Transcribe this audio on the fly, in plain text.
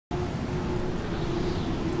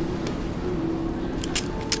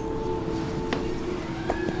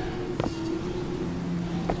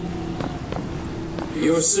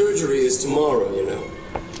Your surgery is tomorrow, you know.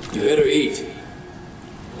 You better eat.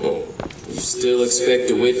 Oh, you still expect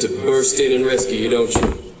DeWitt to burst in and rescue you, don't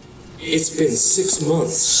you? It's been 6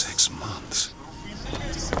 months. 6 months?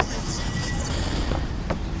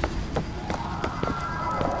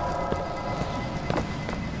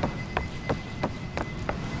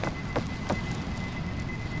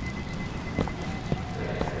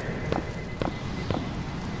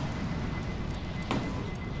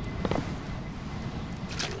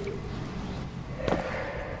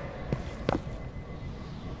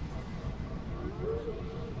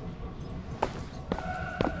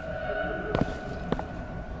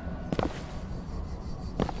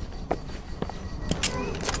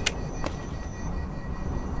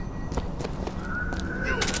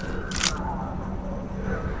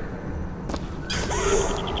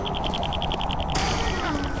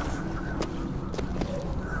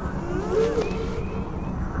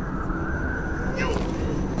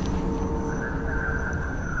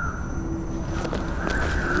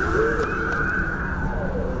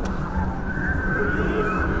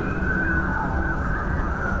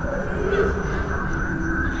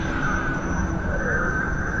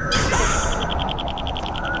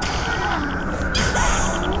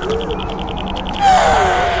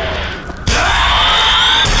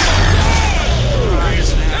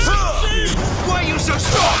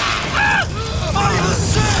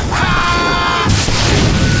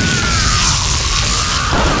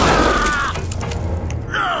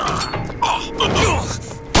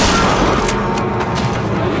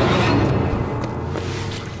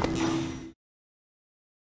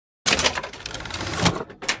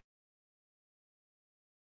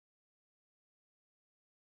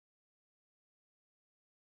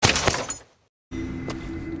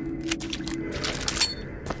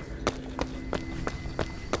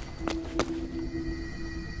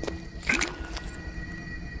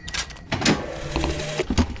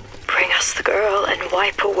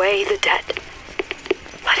 Wipe away the debt.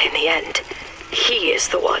 But in the end, he is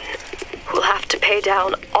the one who'll have to pay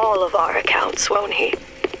down all of our accounts, won't he?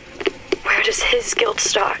 Where does his guilt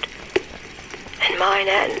start? And mine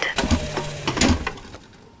end?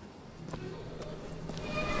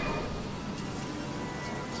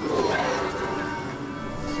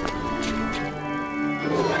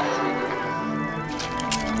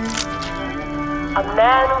 A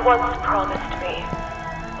man once promised me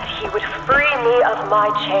he would free me of my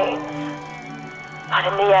chains. But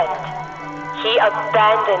in the end, he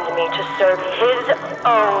abandoned me to serve his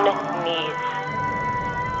own needs.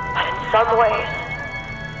 But in some ways,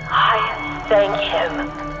 I thank him.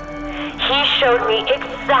 He showed me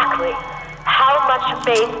exactly how much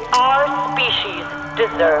faith our species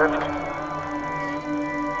deserved.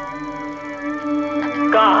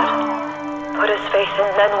 God put his faith in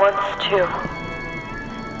men once too.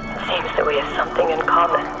 It seems that we have something in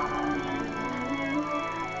common.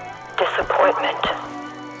 Disappointment.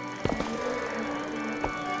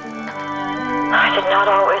 I did not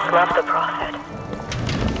always love the prophet.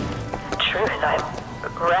 In truth, I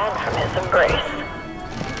ran from his embrace.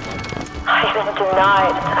 I even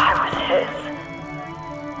denied that I was his.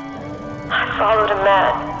 I followed a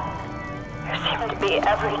man who seemed to be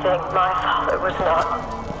everything my father was not.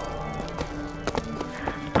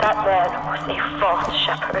 That man was a false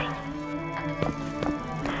shepherd.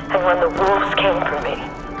 And when the wolves came for me,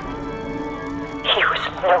 he was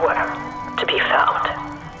nowhere to be found.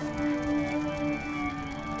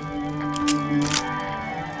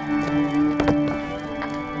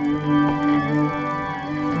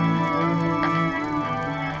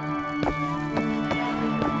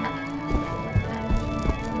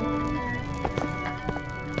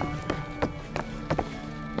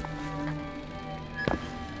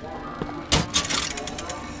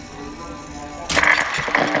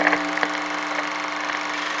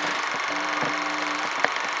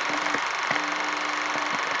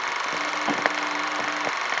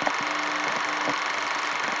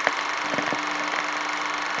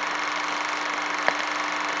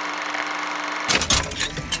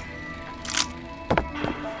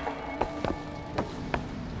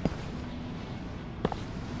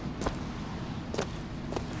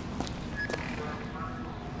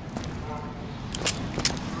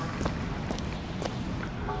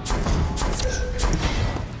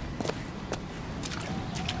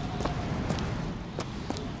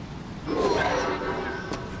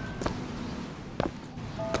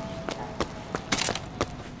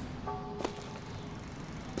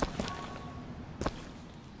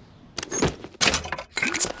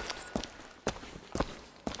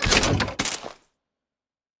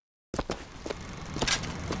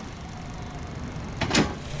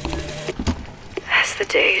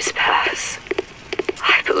 days pass,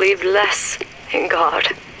 I believe less in God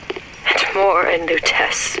and more in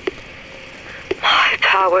Lutece. My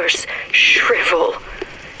powers shrivel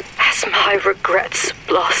as my regrets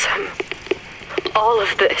blossom. All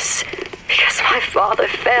of this because my father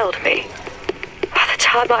failed me. By the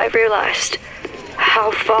time I realized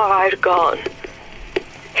how far I'd gone,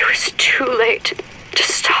 it was too late to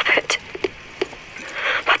stop it.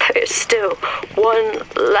 But there is still one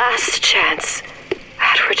last chance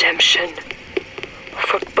at redemption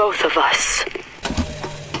for both of us.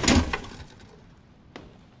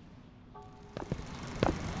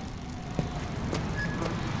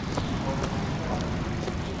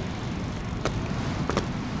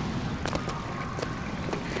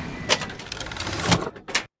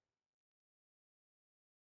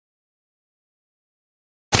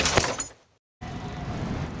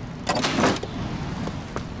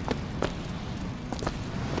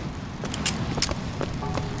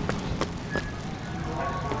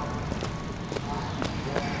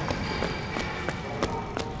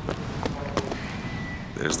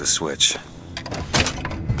 There's the switch.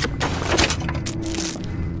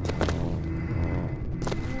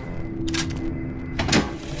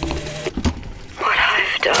 What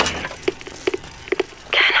I've done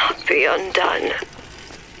cannot be undone.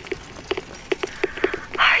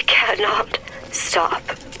 I cannot stop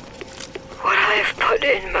what I have put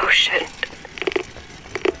in motion.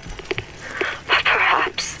 But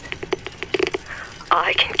perhaps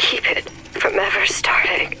I can keep it from ever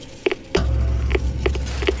starting.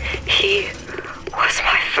 He was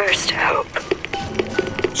my first hope.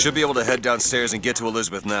 Should be able to head downstairs and get to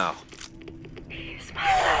Elizabeth now. He is my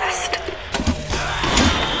last.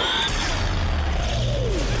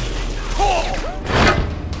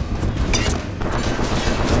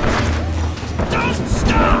 Don't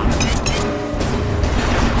stop!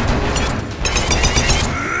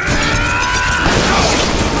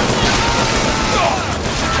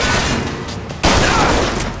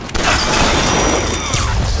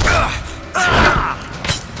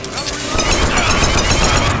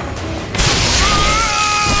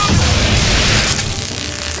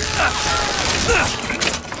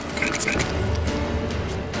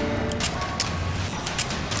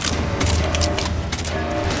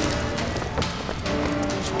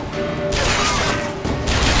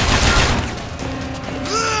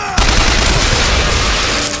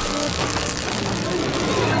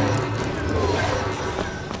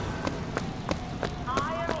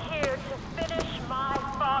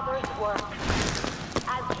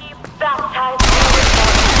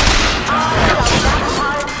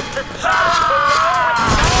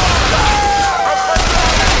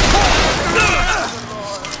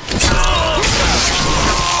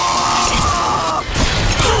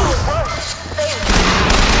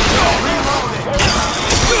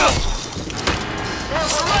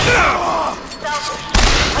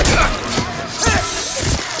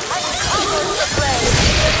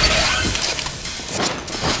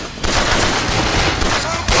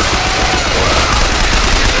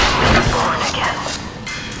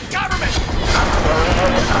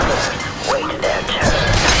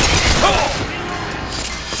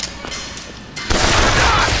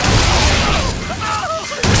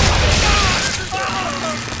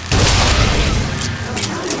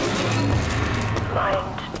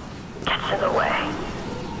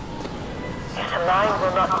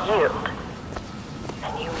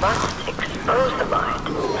 Expose the mind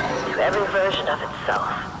to every version of itself.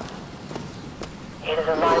 Either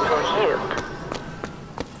the mind will yield,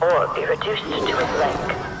 or be reduced to a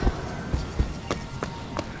blank.